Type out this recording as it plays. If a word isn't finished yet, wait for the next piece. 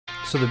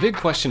So the big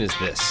question is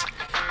this: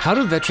 how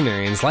do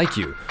veterinarians like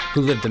you,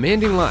 who live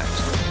demanding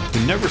lives,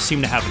 who never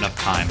seem to have enough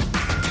time,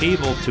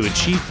 able to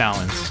achieve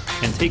balance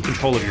and take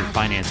control of your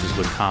finances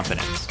with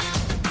confidence?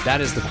 That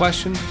is the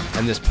question,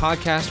 and this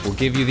podcast will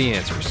give you the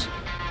answers.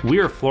 We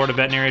are Florida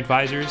Veterinary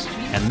Advisors,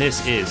 and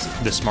this is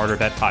the Smarter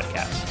Vet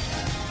Podcast.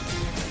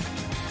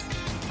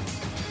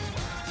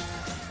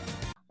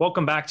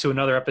 Welcome back to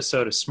another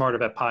episode of Smarter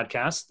Vet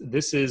Podcast.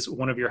 This is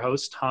one of your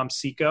hosts, Tom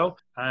Seco.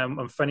 I'm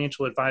a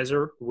financial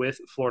advisor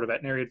with Florida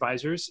Veterinary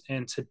Advisors,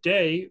 and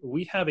today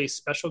we have a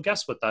special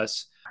guest with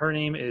us. Her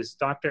name is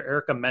Dr.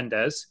 Erica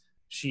Mendez.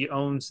 She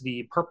owns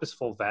the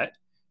Purposeful Vet,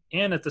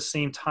 and at the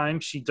same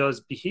time, she does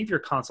behavior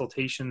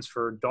consultations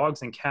for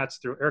dogs and cats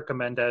through Erica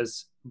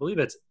Mendez. I believe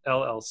it's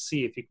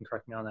LLC, if you can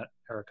correct me on that,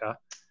 Erica.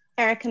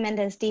 Erica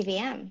Mendez,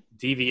 DVM.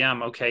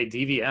 DVM, okay,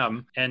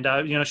 DVM. And,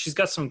 she's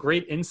got some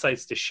great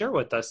insights to share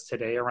with us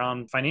today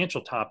around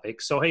financial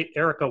topics. So, hey,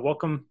 Erica,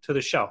 welcome to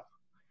the show.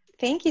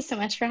 Thank you so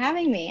much for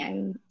having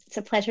me. It's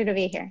a pleasure to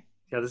be here.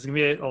 Yeah, this is going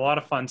to be a lot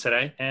of fun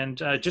today. And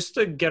just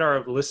to get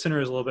our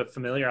listeners a little bit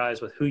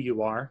familiarized with who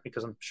you are,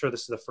 because I'm sure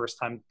this is the first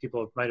time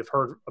people might have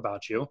heard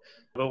about you.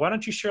 But why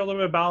don't you share a little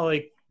bit about,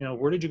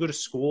 where did you go to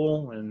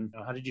school and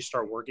how did you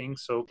start working?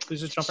 So please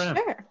just jump right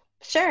in.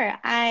 Sure.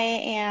 I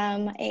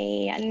am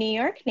a New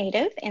York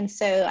native, and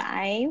so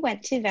I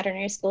went to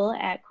veterinary school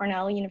at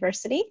Cornell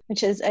University,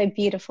 which is a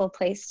beautiful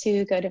place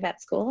to go to vet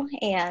school.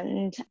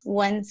 And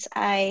once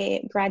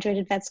I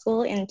graduated vet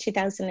school in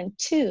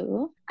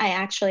 2002, I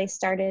actually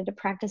started a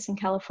practice in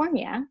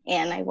California,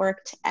 and I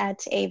worked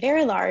at a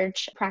very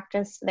large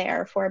practice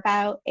there for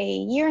about a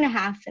year and a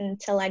half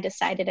until I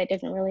decided I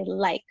didn't really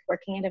like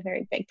working at a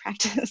very big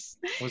practice.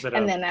 Was it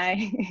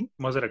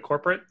a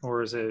corporate,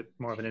 or is it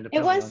more of an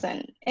independent? It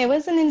wasn't. It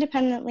was an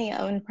independently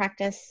owned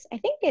practice. I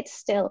think it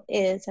still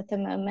is at the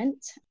moment,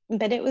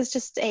 but it was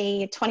just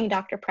a 20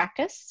 doctor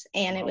practice,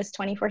 and it was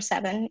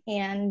 24/7,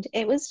 and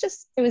it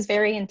was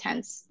very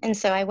intense. And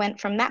so I went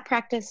from that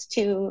practice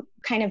to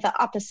kind of the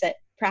opposite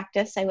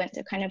practice. I went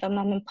to kind of a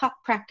mom and pop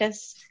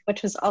practice,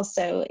 which was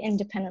also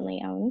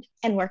independently owned,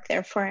 and worked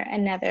there for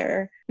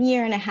another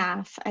year and a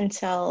half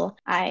until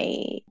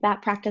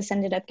that practice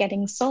ended up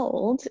getting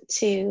sold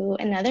to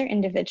another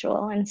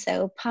individual. And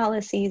so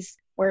policies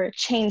were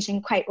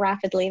changing quite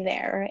rapidly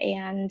there,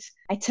 and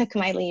I took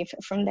my leave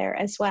from there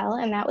as well.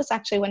 And that was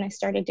actually when I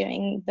started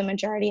doing the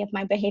majority of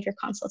my behavior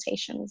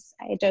consultations.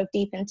 I dove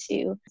deep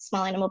into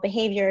small animal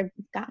behavior,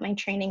 got my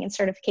training and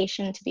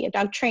certification to be a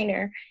dog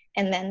trainer,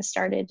 and then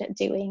started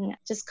doing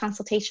just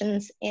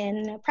consultations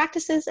in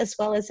practices as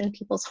well as in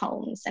people's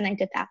homes. And I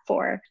did that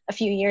for a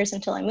few years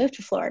until I moved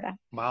to Florida.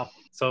 Wow.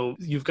 So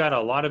you've got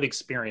a lot of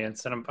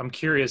experience, and I'm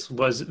curious,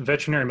 was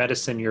veterinary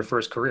medicine your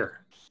first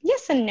career?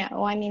 Yes and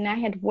no. I mean, I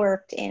had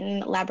worked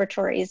in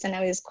laboratories, and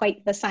I was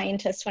quite the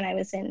scientist when I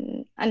was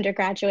in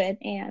undergraduate,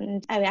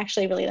 and I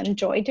actually really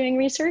enjoyed doing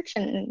research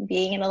and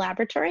being in a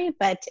laboratory,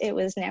 but it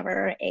was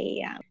never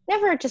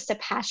just a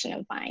passion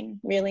of mine.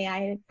 Really,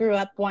 I grew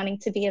up wanting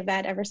to be a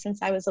vet ever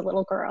since I was a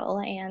little girl,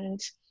 and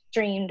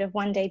dreamed of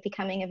one day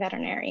becoming a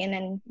veterinarian,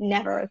 and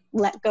never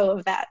let go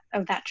of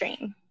that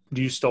dream.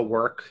 Do you still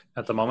work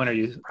at the moment? Are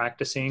you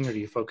practicing, or do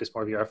you focus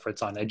more of your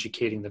efforts on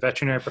educating the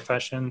veterinary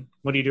profession?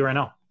 What do you do right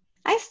now?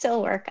 I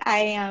still work.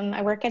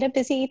 I work at a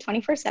busy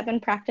 24/7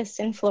 practice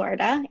in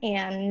Florida,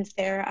 and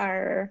there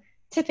are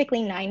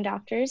typically 9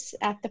 doctors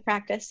at the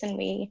practice, and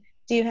we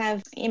do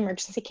have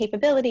emergency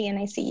capability in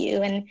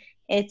ICU, and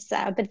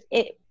but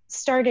it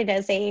started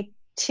as a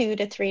 2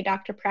 to 3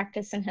 doctor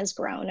practice and has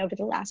grown over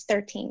the last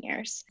 13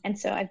 years. And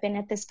so I've been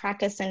at this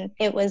practice, and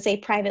it was a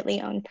privately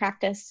owned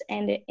practice,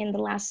 and in the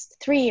last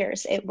 3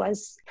 years, it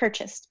was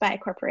purchased by a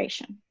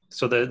corporation.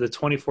 So the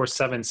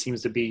 24/7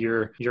 seems to be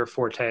your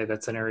forte.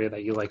 That's an area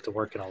that you like to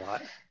work in a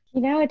lot.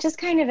 It just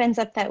kind of ends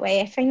up that way.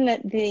 I find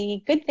that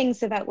the good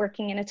things about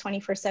working in a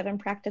 24/7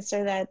 practice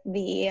are that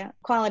the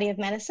quality of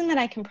medicine that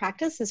I can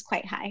practice is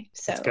quite high.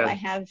 So I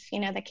have,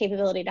 the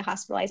capability to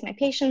hospitalize my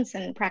patients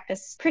and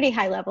practice pretty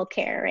high level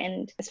care.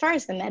 And as far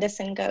as the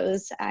medicine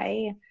goes,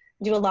 I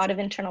do a lot of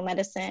internal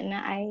medicine.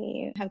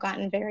 I have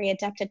gotten very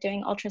adept at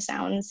doing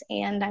ultrasounds,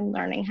 and I'm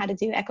learning how to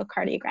do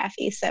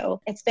echocardiography. So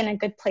it's been a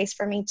good place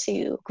for me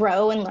to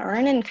grow and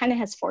learn, and kind of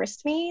has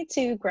forced me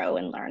to grow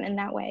and learn in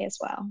that way as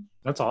well.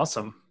 That's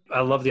awesome.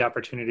 I love the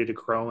opportunity to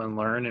grow and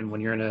learn. And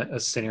when you're in a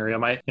scenario,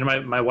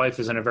 my wife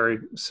is in a very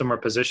similar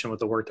position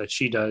with the work that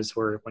she does,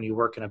 where when you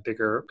work in a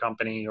bigger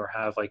company or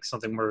have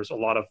something where there's a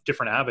lot of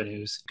different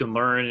avenues, you can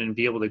learn and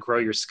be able to grow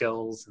your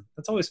skills.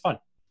 That's always fun.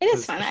 It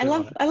is fun. I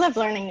love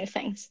learning new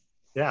things.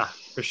 Yeah,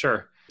 for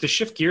sure. To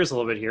shift gears a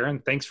little bit here,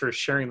 and thanks for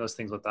sharing those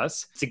things with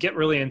us, to get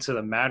really into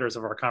the matters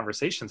of our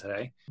conversation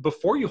today,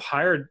 before you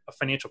hired a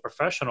financial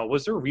professional,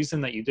 was there a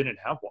reason that you didn't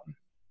have one?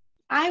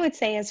 I would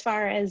say, as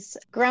far as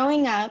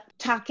growing up,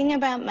 talking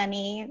about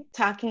money,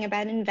 talking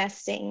about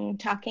investing,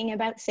 talking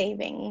about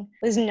saving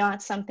was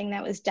not something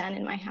that was done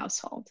in my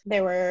household.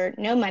 There were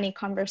no money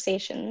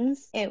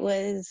conversations. It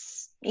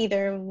was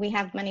either we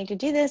have money to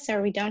do this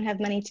or we don't have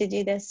money to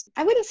do this.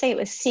 I wouldn't say it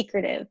was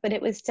secretive, but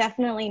it was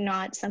definitely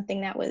not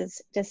something that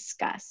was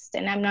discussed.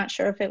 And I'm not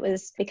sure if it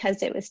was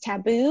because it was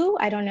taboo.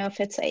 I don't know if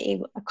it's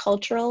a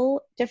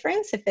cultural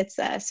difference, if it's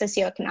a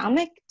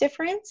socioeconomic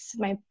difference.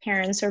 My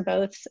parents are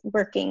both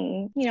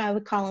working, I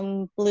would call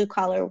them blue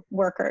collar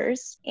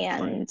workers,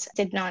 and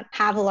did not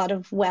have a lot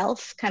of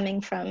wealth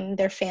coming from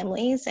their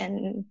families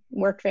and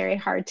worked very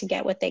hard to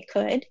get what they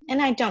could.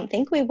 And I don't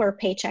think we were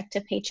paycheck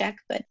to paycheck,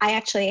 but I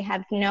actually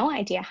have no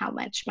idea how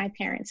much my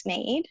parents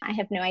made. I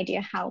have no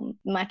idea how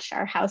much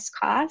our house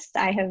cost.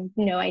 I have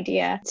no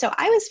idea. So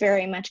I was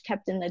very much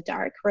kept in the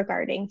dark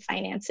regarding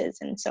finances.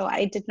 And so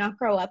I did not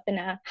grow up in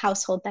a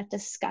household that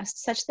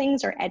discussed such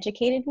things or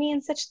educated me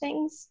in such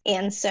things.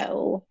 And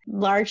so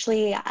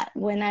largely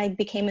when I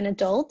became an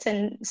adult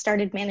and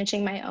started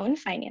managing my own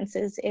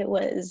finances, it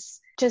was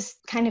just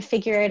kind of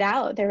figure it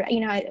out.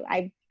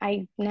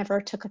 I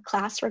never took a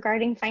class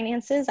regarding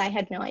finances. I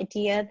had no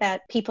idea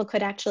that people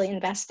could actually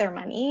invest their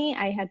money.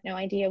 I had no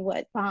idea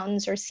what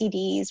bonds or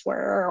CDs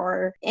were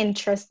or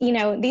interest.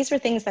 These were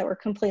things that were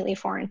completely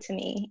foreign to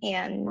me.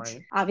 And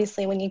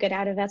obviously, when you get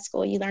out of vet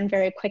school, you learn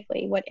very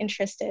quickly what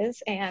interest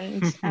is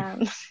and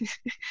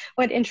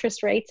what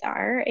interest rates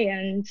are,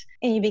 and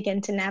you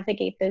begin to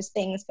navigate those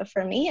things. But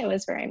for me, it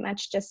was very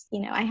much just,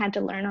 I had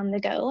to learn on the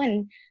go,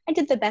 and I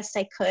did the best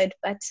I could,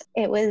 but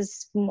it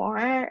was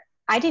more,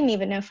 I didn't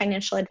even know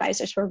financial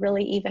advisors were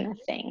really even a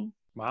thing.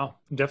 Wow.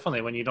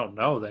 Definitely. When you don't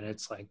know, then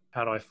it's like,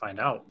 how do I find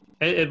out?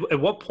 At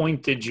what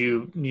point did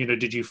you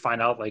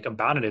find out like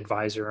about an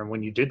advisor? And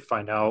when you did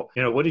find out,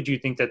 what did you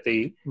think that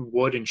they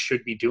would and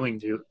should be doing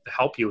to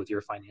help you with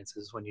your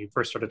finances when you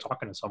first started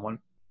talking to someone?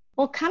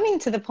 Well, coming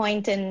to the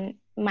point in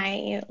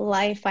my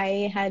life,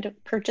 I had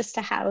purchased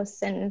a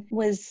house and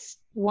was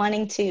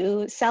wanting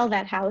to sell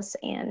that house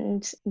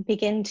and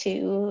begin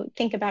to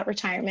think about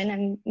retirement.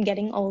 I'm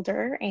getting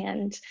older,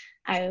 and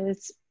I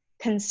was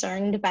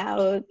concerned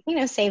about,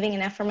 saving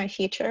enough for my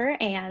future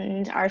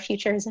and our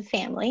future as a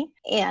family.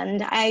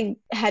 And I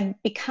had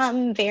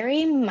become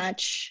very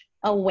much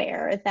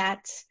aware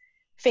that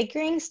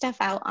figuring stuff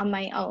out on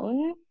my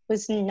own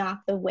was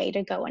not the way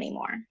to go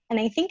anymore. And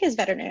I think as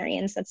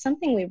veterinarians, that's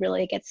something we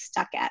really get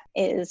stuck at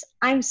is,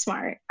 I'm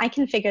smart. I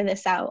can figure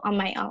this out on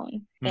my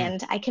own.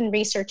 And I can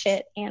research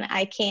it and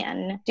I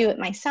can do it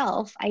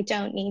myself. I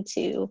don't need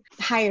to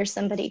hire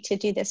somebody to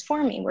do this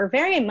for me. We're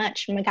very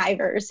much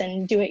MacGyvers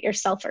and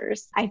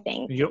do-it-yourselfers, I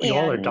think. You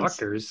all are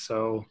doctors,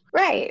 so.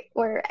 Right.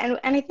 And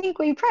I think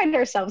we pride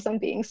ourselves on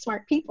being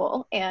smart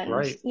people. And,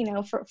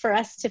 for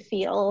us to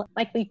feel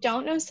like we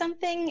don't know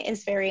something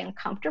is very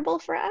uncomfortable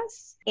for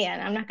us.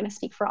 And I'm not going to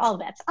speak for all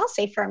vets. I'll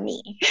say for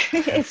me,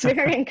 it's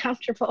very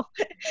uncomfortable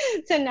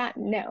to not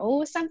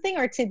know something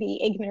or to be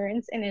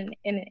ignorant in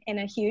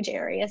a huge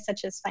area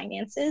such as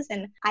finances.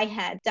 And I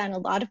had done a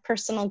lot of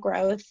personal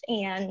growth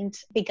and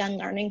begun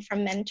learning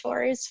from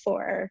mentors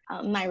for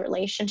my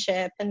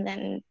relationship and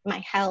then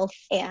my health.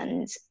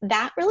 And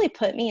that really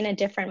put me in a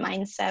different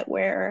mindset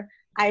where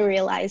I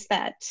realized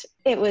that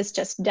it was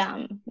just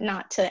dumb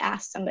not to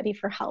ask somebody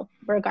for help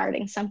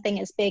regarding something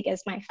as big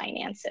as my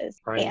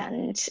finances. Right.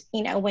 And,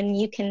 when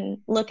you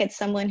can look at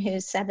someone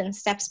who's 7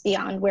 steps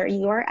beyond where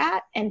you're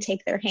at and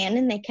take their hand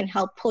and they can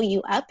help pull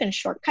you up and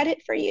shortcut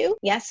it for you.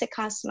 Yes, it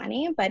costs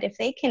money, but if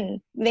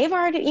they've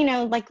already,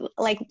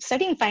 like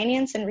studying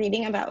finance and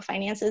reading about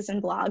finances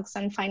and blogs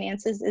on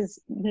finances is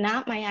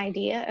not my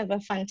idea of a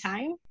fun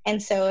time.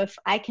 And so if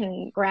I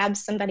can grab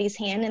somebody's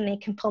hand and they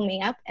can pull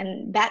me up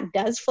and that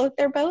does float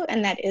their boat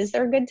and that is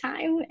their good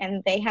time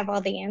and they have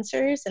all the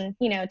answers and,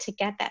 to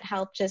get that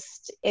help,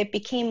 it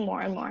became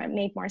more and more, it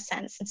made more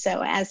sense. And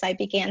so as I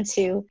began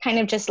to kind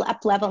of just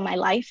up-level my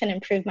life and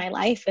improve my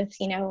life with,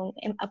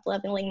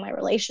 up-leveling my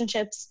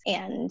relationships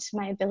and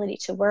my ability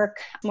to work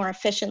more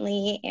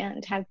efficiently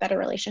and have better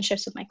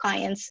relationships with my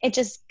clients, it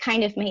just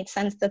kind of made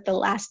sense that the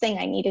last thing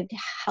I needed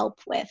help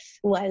with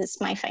was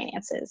my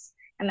finances.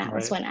 And that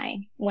was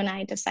when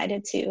I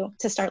decided to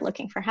start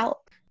looking for help.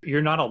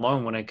 You're not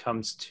alone when it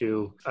comes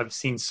to, I've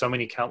seen so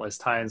many countless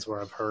times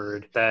where I've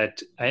heard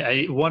that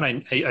I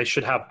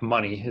should have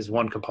money is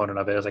one component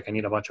of it. It's like, I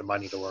need a bunch of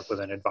money to work with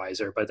an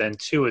advisor. But then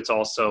 2, it's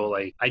also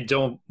like, I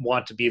don't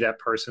want to be that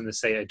person to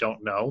say, I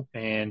don't know.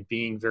 And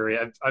being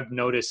I've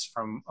noticed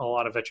from a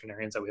lot of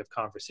veterinarians that we have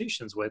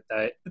conversations with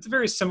that it's a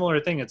very similar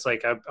thing. It's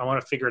like, I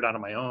want to figure it out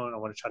on my own. I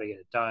want to try to get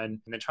it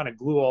done. And then trying to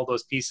glue all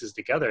those pieces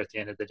together at the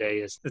end of the day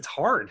it's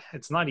hard.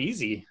 It's not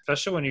easy,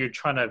 especially when you're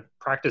trying to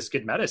practice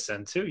good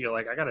medicine too. You're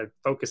like, I got to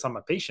focus on my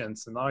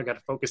patients and now I got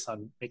to focus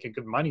on making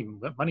good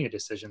money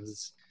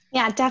decisions.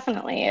 Yeah,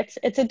 definitely.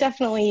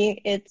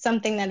 It's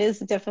something that is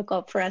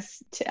difficult for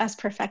us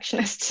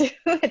perfectionists to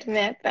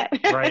admit that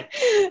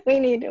we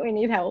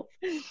need help.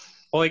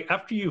 Well, like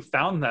after you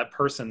found that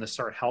person to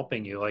start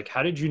helping you, like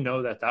how did you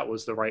know that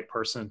was the right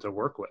person to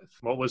work with?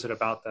 What was it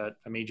about that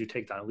made you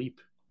take that leap?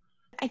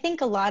 I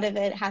think a lot of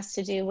it has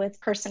to do with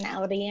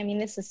personality. I mean,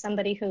 this is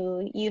somebody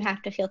who you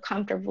have to feel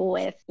comfortable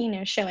with,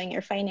 showing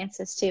your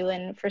finances to.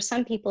 And for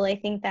some people, I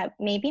think that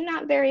maybe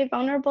not very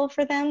vulnerable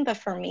for them, but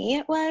for me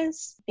it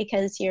was,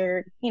 because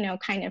you're,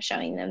 kind of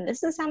showing them,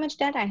 this is how much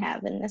debt I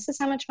have, and this is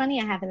how much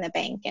money I have in the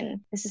bank, and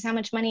this is how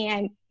much money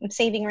I'm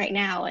saving right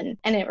now. And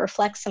it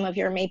reflects some of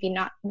your maybe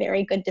not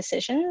very good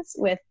decisions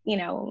with,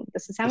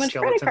 this is how much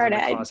credit card I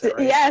have. Right?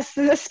 Yes,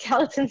 the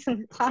skeletons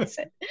in the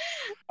closet.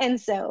 And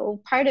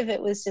so part of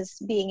it was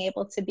just being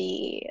able to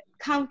be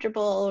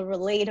comfortable,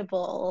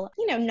 relatable,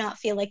 not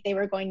feel like they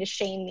were going to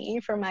shame me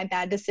for my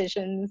bad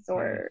decisions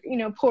or,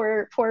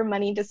 poor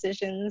money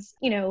decisions,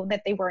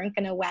 that they weren't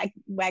going to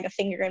wag a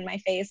finger in my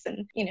face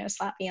and,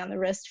 slap me on the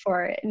wrist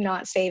for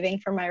not saving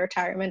for my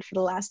retirement for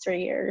the last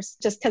 3 years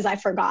just because I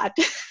forgot.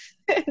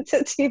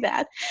 to do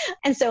that.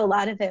 And so a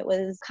lot of it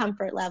was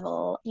comfort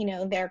level,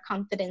 their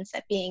confidence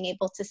at being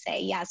able to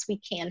say, yes, we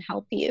can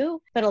help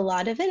you. But a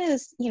lot of it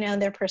is,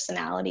 their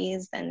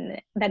personalities,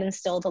 and that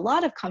instilled a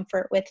lot of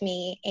comfort with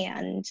me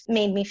and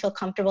made me feel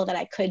comfortable that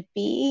I could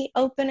be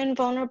open and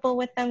vulnerable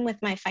with them with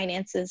my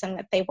finances, and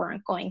that they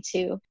weren't going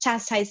to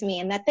chastise me,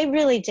 and that they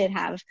really did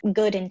have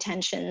good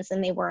intentions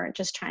and they weren't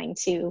just trying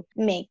to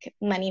make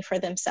money for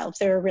themselves.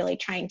 They were really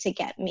trying to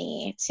get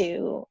me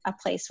to a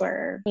place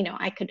where,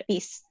 I could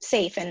be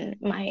safe in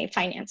my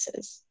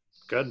finances.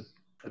 Good.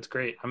 That's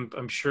great.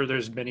 I'm sure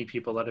there's many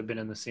people that have been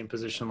in the same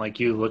position like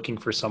you, looking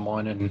for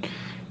someone and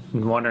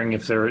wondering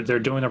if they're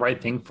doing the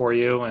right thing for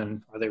you,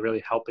 and are they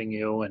really helping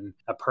you, and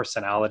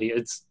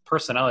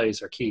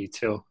personalities are key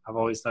too. I've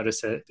always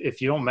noticed that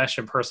if you don't mesh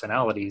in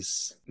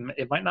personalities,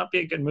 it might not be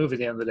a good move at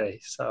the end of the day.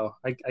 So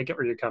I get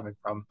where you're coming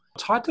from.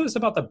 Talk to us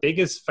about the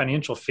biggest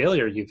financial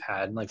failure you've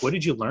had. Like, what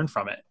did you learn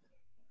from it?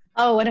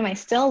 Oh, what am I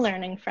still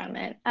learning from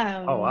it?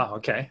 Oh, wow.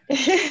 Okay.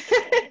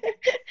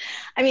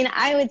 I mean,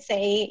 I would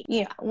say,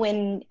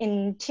 when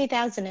in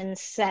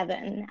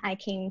 2007, I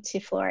came to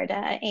Florida,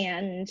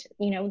 and,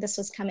 I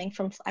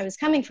was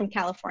coming from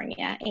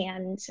California,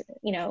 and,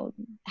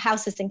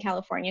 houses in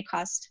California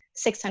cost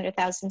 $600,000,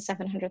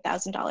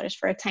 $700,000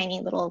 for a tiny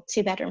little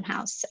 2-bedroom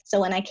house.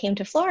 So when I came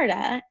to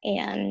Florida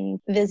and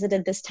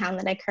visited this town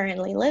that I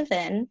currently live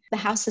in, the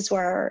houses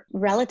were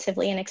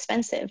relatively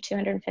inexpensive,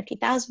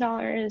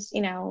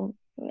 $250,000,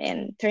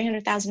 and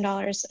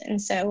 $300,000. And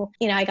so,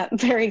 I got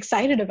very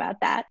excited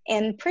about that.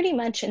 And pretty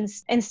much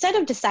instead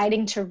of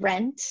deciding to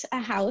rent a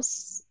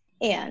house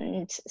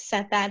and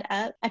set that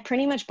up, I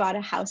pretty much bought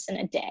a house in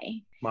a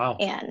day. Wow.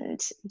 And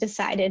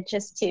decided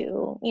just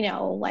to,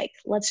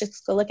 let's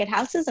just go look at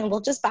houses and we'll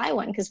just buy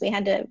one, because we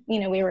had to,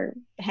 we were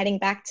heading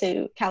back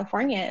to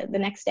California the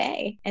next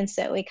day. And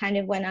so we kind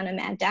of went on a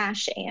mad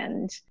dash.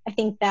 And I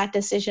think that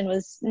decision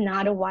was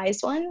not a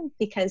wise one,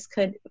 because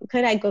could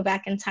I go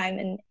back in time?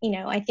 And,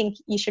 I think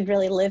you should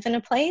really live in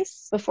a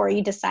place before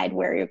you decide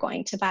where you're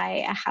going to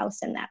buy a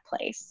house in that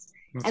place.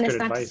 That's and it's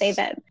not advice. To say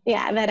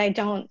that I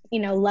don't,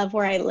 love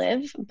where I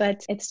live,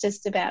 but it's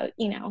just about,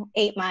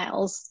 8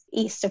 miles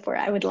east of where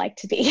I would like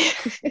to be.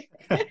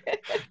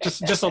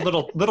 just a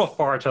little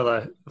far to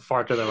the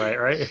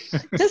right?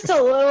 Just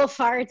a little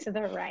far to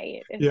the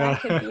right. If Yeah.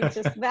 that could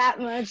be just that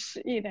much,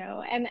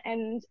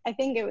 and I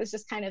think it was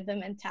just kind of the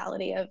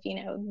mentality of,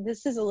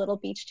 this is a little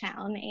beach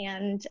town,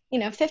 and,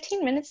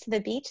 15 minutes to the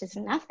beach is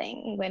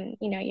nothing when,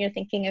 you're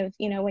thinking of,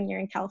 when you're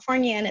in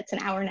California and it's an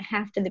hour and a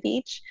half to the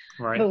beach.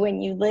 Right. But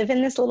when you live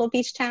in this little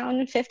beach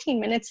town, 15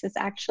 minutes is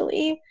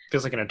actually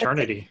feels like an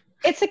eternity.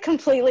 It's a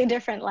completely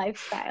different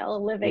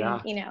lifestyle living, Yeah.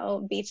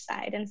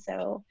 beachside. And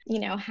so,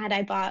 had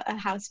I bought a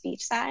house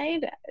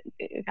beachside,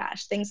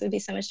 gosh, things would be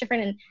so much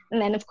different. And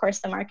then, of course,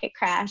 the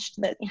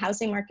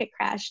housing market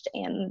crashed,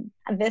 and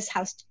this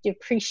house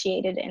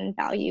depreciated in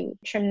value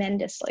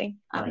tremendously,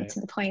 Right. to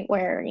the point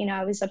where,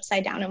 I was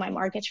upside down on my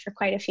mortgage for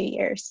quite a few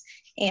years,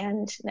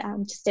 and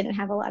just didn't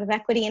have a lot of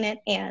equity in it.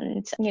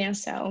 And,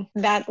 so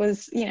that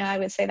was, I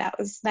would say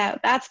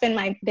that's been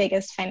my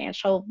biggest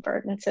financial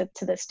burden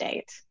to this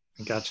date.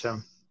 Gotcha.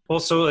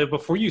 Well, so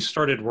before you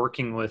started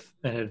working with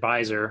an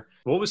advisor,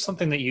 what was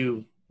something that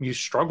you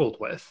struggled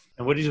with?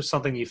 And what is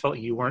something you felt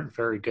you weren't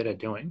very good at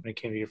doing when it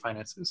came to your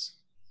finances?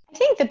 I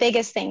think the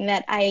biggest thing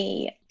that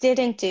I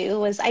didn't do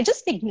was I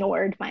just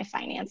ignored my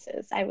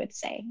finances, I would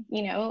say.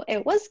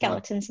 It was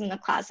skeletons in the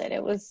closet.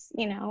 It was,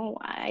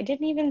 I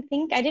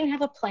didn't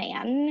have a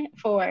plan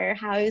for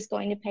how I was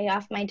going to pay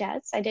off my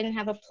debts. I didn't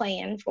have a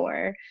plan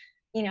for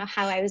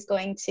how I was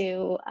going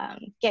to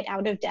get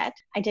out of debt.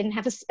 I didn't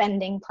have a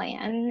spending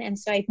plan. And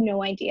so I had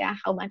no idea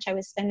how much I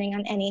was spending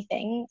on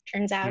anything.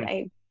 Turns out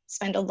I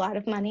spend a lot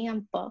of money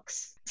on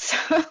books. So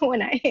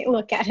when I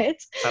look at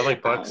it, I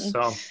like books.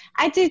 So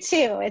I do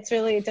too. It's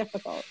really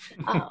difficult.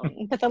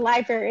 But the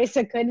library is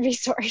a good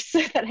resource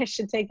that I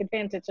should take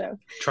advantage of.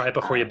 Try it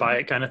before you buy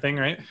it kind of thing,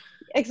 right?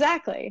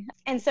 Exactly.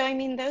 And so,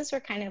 those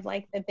were kind of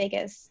like the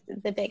biggest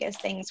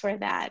things were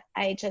that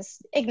I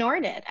just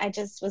ignored it. I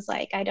just was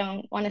like, I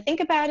don't want to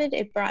think about it.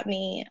 It brought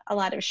me a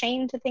lot of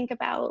shame to think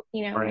about,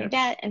 my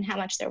debt and how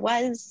much there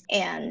was.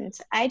 And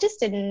I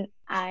just didn't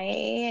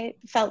I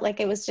felt like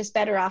it was just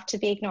better off to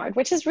be ignored,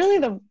 which is really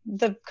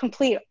the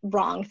complete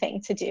wrong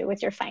thing to do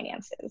with your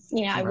finances.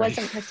 You know, I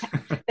wasn't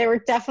there were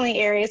definitely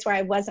areas where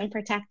I wasn't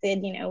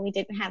protected. You know, we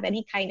didn't have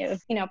any kind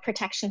of, you know,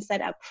 protection set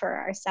up for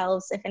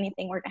ourselves if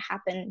anything were to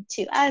happen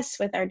to us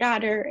with our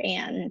daughter,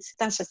 and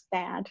that's just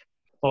bad.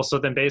 Well, so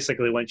then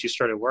basically once you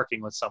started working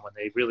with someone,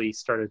 they really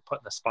started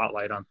putting the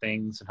spotlight on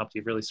things and helped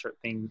you really start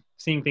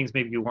seeing things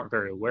maybe you weren't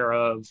very aware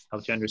of,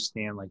 helped you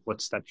understand like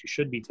what steps you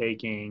should be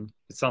taking.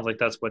 It sounds like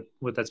that's what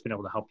that's been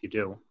able to help you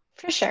do.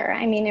 For sure.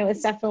 I mean, it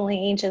was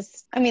definitely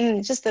just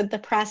the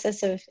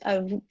process of,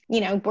 you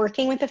know,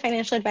 working with a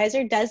financial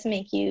advisor does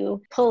make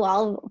you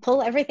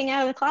pull everything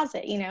out of the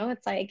closet. You know,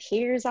 it's like,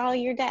 here's all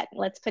your debt.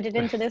 Let's put it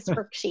into this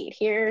worksheet.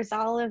 Here's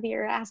all of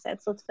your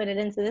assets. Let's put it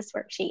into this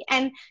worksheet.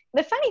 And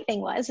the funny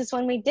thing is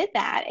when we did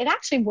that, it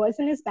actually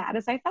wasn't as bad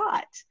as I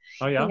thought.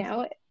 Oh, yeah. You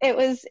know,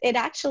 it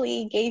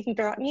actually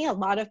brought me a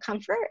lot of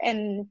comfort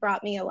and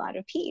brought me a lot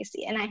of peace.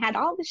 And I had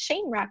all the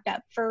shame wrapped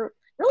up for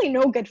really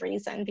no good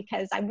reason,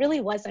 because I really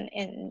wasn't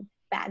in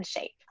bad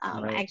shape.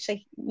 Right.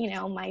 Actually, you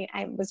know,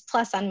 I was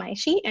plus on my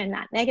sheet and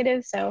not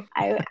negative. So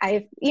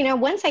I, you know,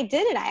 once I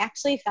did it, I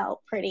actually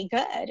felt pretty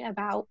good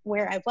about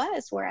where I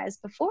was. Whereas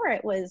before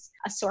it was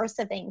a source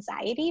of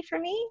anxiety for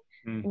me.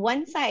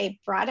 Once I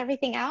brought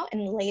everything out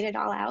and laid it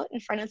all out in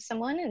front of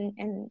someone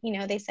and, you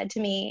know, they said to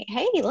me,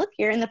 hey, look,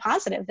 you're in the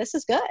positive. This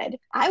is good.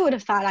 I would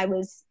have thought I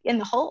was in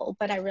the hole,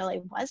 but I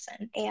really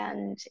wasn't.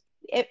 And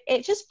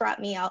it just brought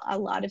me a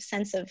lot of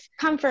sense of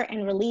comfort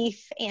and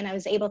relief. And I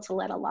was able to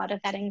let a lot of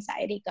that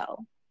anxiety go.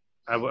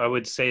 I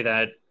would say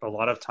that a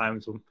lot of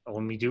times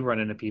when we do run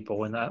into people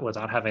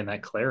without having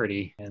that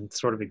clarity and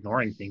sort of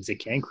ignoring things, it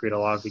can create a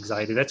lot of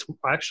anxiety. That's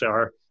actually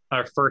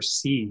our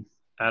first C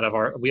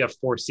we have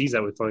 4 C's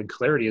that we find.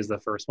 Clarity is the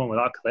first one.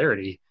 Without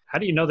clarity, how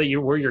do you know that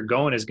where you're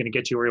going is going to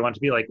get you where you want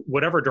to be? Like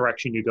whatever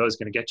direction you go is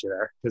going to get you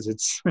there, because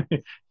it's,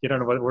 you don't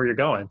know where you're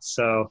going.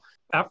 So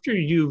after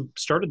you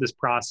started this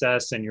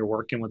process and you're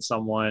working with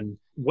someone,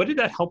 what did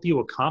that help you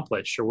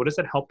accomplish, or what is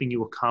that helping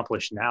you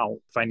accomplish now,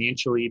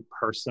 financially,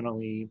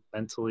 personally,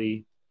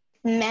 mentally?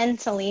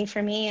 Mentally,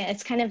 for me,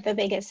 it's kind of the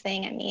biggest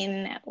thing. I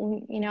mean,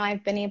 you know,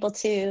 I've been able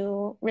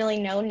to really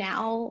know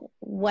now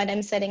what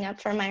I'm setting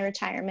up for my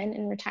retirement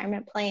and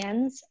retirement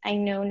plans. I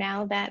know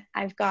now that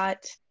I've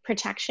got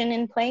protection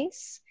in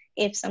place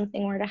if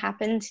something were to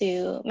happen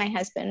to my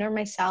husband or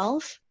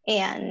myself,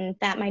 and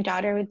that my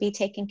daughter would be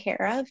taken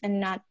care of,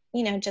 and not,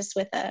 you know, just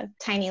with a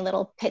tiny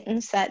little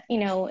pittance that, you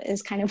know,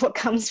 is kind of what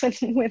comes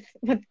with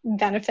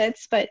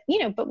benefits, but, you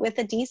know, but with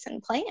a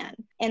decent plan.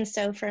 And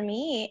so for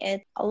me,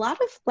 it's a lot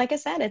of, like I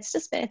said,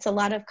 it's a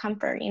lot of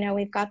comfort. You know,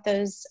 we've got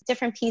those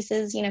different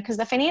pieces, you know, because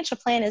the financial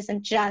plan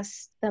isn't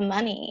just the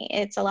money.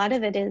 It's a lot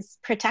of it is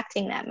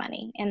protecting that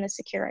money and the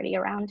security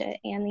around it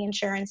and the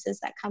insurances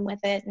that come with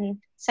it, and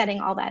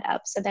setting all that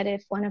up so that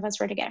if one of us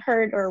were to get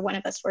hurt, or one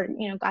of us were,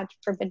 you know, God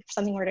forbid,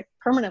 something were to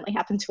permanently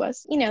happen to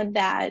us, you know,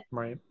 that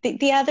right.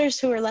 the others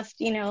who are left,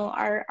 you know,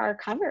 are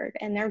covered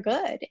and they're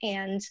good.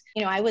 And,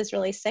 you know, I was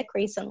really sick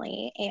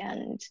recently,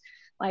 and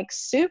like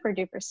super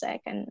duper sick,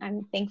 and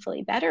I'm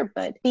thankfully better,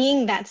 but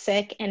being that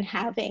sick and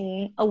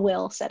having a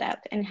will set up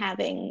and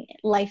having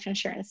life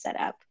insurance set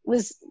up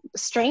was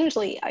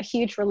strangely a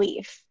huge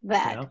relief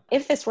that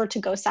if this were to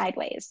go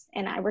sideways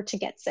and I were to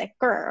get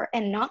sicker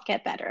and not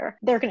get better,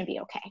 they're going to be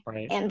okay.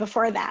 Right. And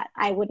before that,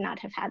 I would not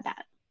have had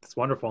that. That's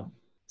wonderful.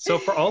 So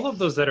for all of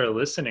those that are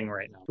listening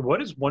right now, what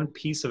is one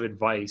piece of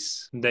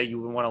advice that you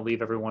would want to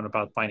leave everyone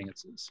about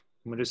finances?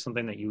 What is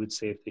something that you would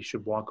say if they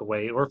should walk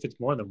away, or if it's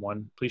more than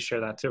one, please share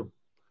that too.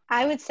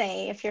 I would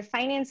say if your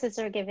finances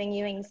are giving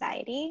you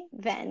anxiety,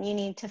 then you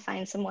need to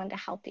find someone to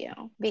help you,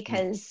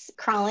 because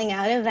crawling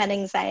out of that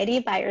anxiety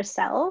by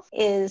yourself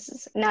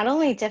is not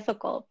only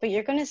difficult, but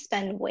you're going to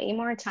spend way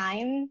more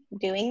time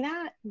doing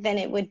that than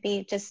it would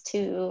be just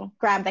to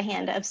grab the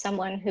hand of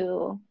someone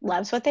who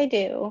loves what they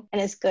do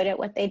and is good at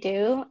what they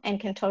do and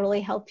can totally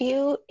help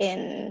you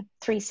in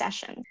 3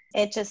 sessions.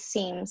 It just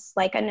seems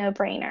like a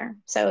no-brainer.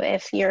 So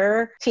if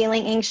you're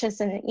feeling anxious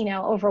and, you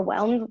know,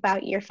 overwhelmed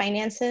about your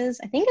finances,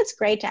 I think it's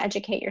great to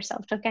educate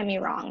yourself. Don't get me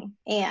wrong.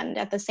 And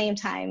at the same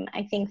time,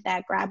 I think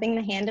that grabbing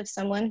the hand of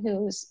someone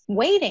who's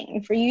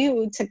waiting for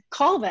you to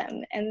call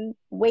them and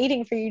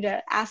waiting for you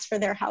to ask for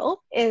their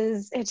help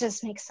it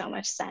just makes so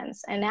much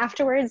sense. And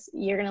afterwards,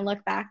 you're going to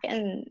look back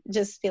and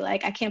just be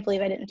like, I can't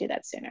believe I didn't do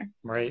that sooner.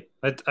 Right.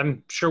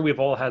 I'm sure we've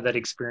all had that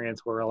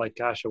experience where we're like,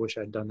 gosh, I wish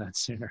I'd done that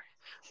sooner.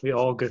 We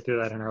all go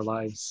through that in our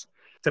lives.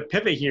 To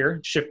pivot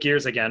here, shift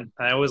gears again,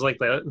 I always like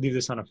to leave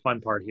this on a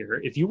fun part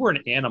here. If you were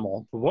an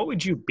animal, what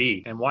would you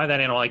be, and why that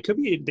animal? It could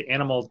be the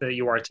animal that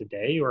you are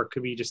today, or it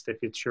could be just if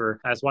it's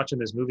I was watching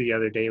this movie the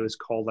other day, it was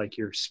called like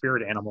your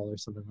spirit animal or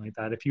something like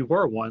that. If you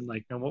were one,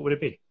 like, what would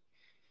it be?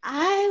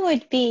 I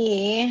would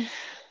be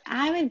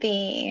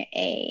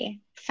a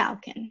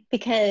falcon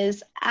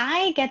because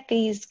I get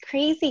these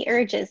crazy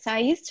urges. So I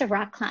used to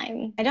rock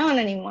climb. I don't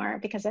anymore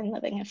because I'm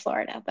living in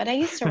Florida, but I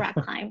used to rock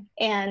climb.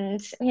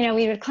 And,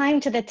 we would climb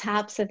to the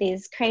tops of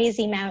these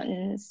crazy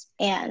mountains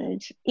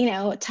and,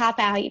 top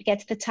out, you'd get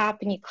to the top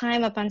and you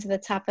climb up onto the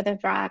top of the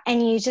rock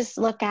and you just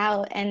look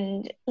out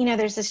and,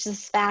 there's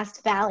this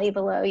vast valley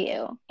below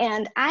you.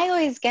 And I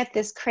always get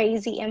this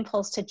crazy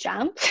impulse to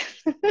jump,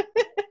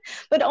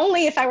 but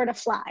only if I were to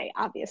fly,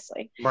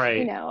 obviously.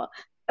 Right.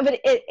 But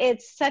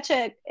it's such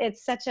a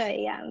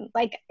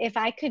like if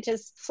I could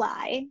just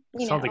fly,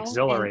 sounds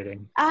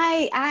exhilarating.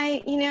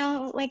 I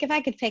like if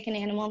I could pick an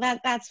animal,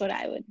 that's what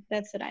I would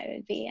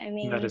be. I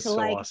mean, that is so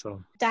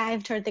awesome.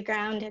 Dive toward the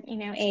ground at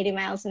 80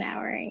 miles an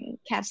hour and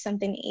catch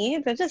something to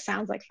eat. That just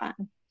sounds like fun.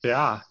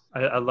 Yeah,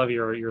 I love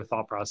your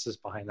thought process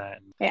behind that.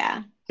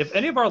 Yeah. If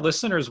any of our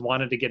listeners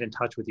wanted to get in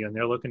touch with you and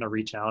they're looking to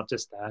reach out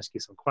just to ask you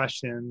some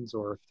questions,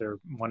 or if they're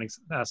wanting to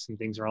ask some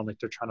things around, like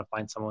they're trying to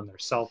find someone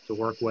themselves to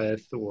work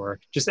with, or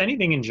just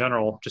anything in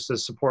general, just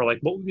as support, like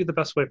what would be the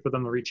best way for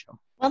them to reach you?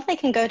 Well, they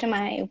can go to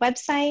my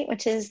website,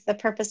 which is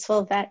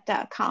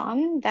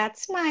thepurposefulvet.com.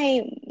 That's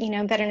my,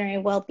 veterinary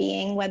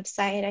well-being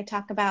website. I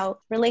talk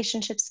about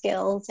relationship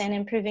skills and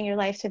improving your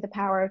life through the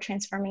power of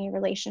transforming your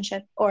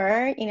relationship.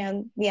 Or,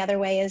 the other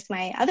way is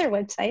my other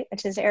website,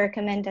 which is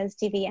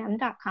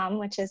ericamendezdvm.com,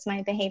 which is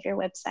my behavior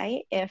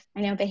website. If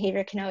I know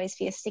behavior can always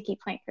be a sticky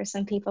point for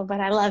some people,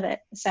 but I love it.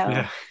 So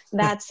yeah.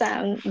 that's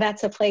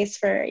a place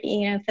for,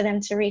 for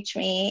them to reach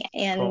me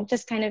and cool.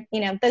 Just kind of,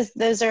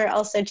 those are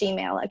also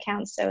Gmail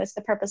accounts. So it's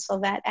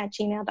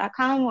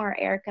thepurposefulvet@gmail.com or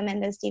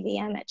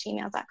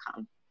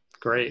ericamendezdvm@gmail.com.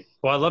 Great.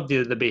 Well, I love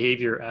the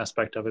behavior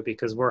aspect of it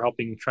because we're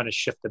helping trying to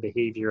shift the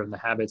behavior and the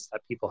habits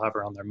that people have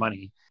around their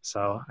money.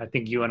 So I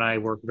think you and I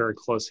work very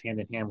close hand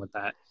in hand with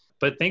that.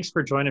 But thanks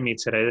for joining me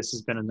today. This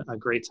has been a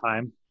great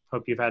time.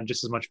 Hope you've had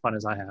just as much fun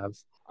as I have.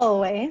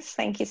 Always.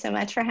 Thank you so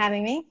much for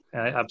having me.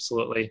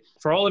 Absolutely.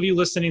 For all of you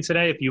listening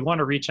today, if you want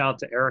to reach out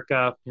to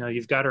Erica,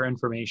 you've got her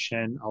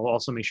information. I'll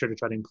also make sure to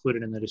try to include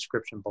it in the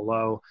description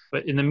below.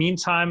 But in the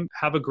meantime,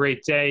 have a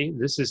great day.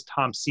 This is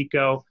Tom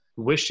Seco,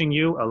 wishing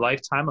you a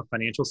lifetime of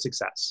financial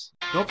success.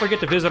 Don't forget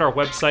to visit our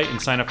website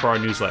and sign up for our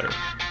newsletter.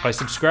 By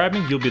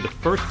subscribing, you'll be the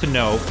first to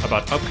know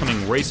about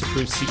upcoming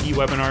race-approved CE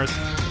webinars,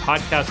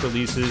 podcast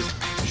releases,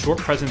 short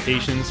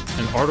presentations,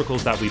 and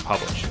articles that we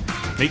publish.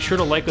 Make sure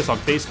to like us on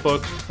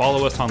Facebook,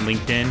 follow us on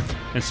LinkedIn,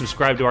 and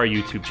subscribe to our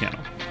YouTube channel.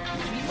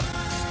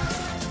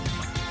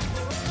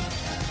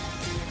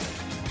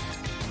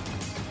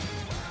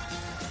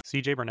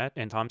 CJ Burnett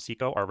and Tom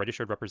Seco are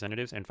registered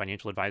representatives and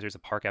financial advisors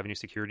of Park Avenue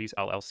Securities,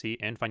 LLC,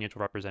 and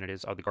financial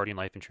representatives of the Guardian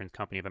Life Insurance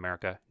Company of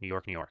America, New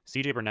York, New York.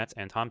 CJ Burnett's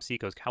and Tom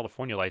Seco's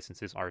California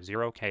licenses are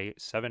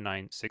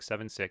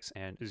 0K79676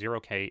 and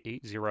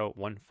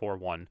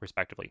 0K80141,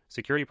 respectively.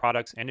 Security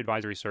products and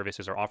advisory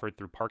services are offered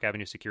through Park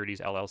Avenue Securities,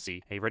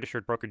 LLC, a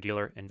registered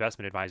broker-dealer,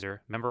 investment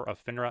advisor, member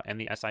of FINRA and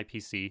the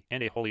SIPC,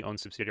 and a wholly owned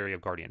subsidiary of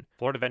Guardian.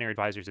 Florida Veterinary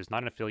Advisors is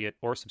not an affiliate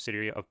or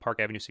subsidiary of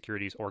Park Avenue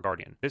Securities or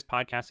Guardian. This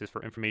podcast is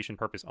for information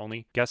purpose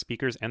only. Guest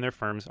speakers and their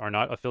firms are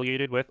not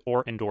affiliated with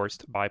or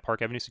endorsed by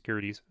Park Avenue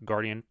Securities,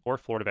 Guardian, or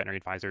Florida Veterinary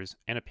Advisors,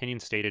 and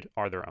opinions stated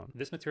are their own.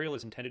 This material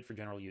is intended for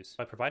general use.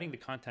 By providing the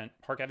content,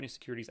 Park Avenue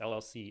Securities,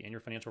 LLC, and your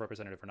financial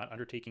representative are not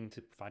undertaking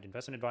to provide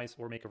investment advice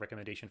or make a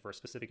recommendation for a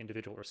specific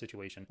individual or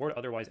situation, or to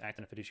otherwise act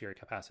in a fiduciary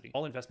capacity.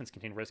 All investments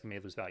contain risk and may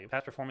lose value.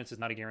 Past performance is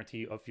not a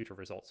guarantee of future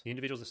results. The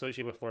individuals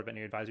associated with Florida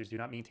Veterinary Advisors do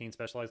not maintain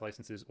specialized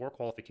licenses or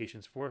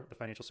qualifications for the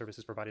financial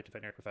services provided to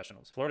veterinary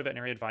professionals. Florida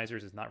Veterinary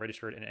Advisors is not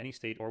registered in any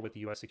state or with the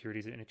U.S.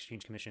 Securities and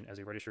Exchange Commission as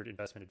a registered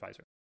investment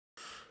advisor.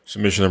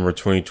 Submission number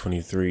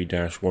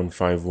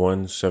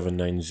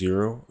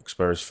 2023-151790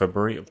 expires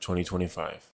February of 2025.